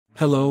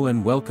Hello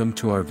and welcome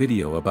to our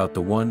video about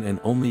the one and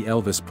only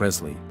Elvis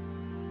Presley.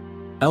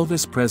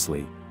 Elvis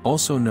Presley,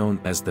 also known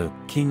as the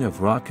King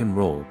of Rock and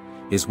Roll,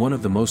 is one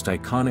of the most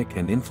iconic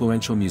and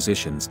influential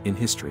musicians in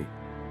history.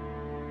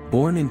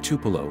 Born in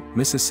Tupelo,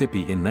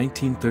 Mississippi in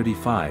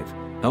 1935,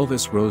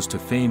 Elvis rose to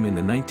fame in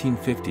the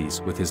 1950s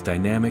with his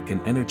dynamic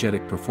and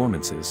energetic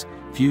performances,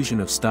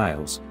 fusion of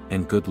styles,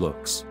 and good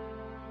looks.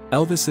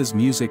 Elvis's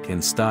music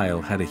and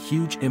style had a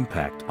huge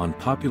impact on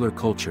popular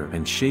culture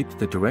and shaped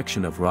the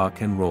direction of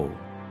rock and roll.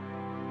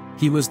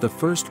 He was the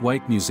first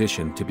white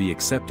musician to be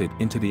accepted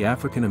into the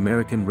African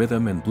American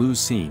rhythm and blues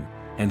scene,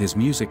 and his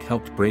music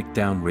helped break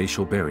down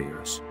racial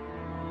barriers.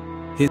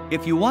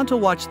 If you want to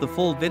watch the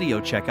full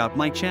video, check out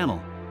my channel.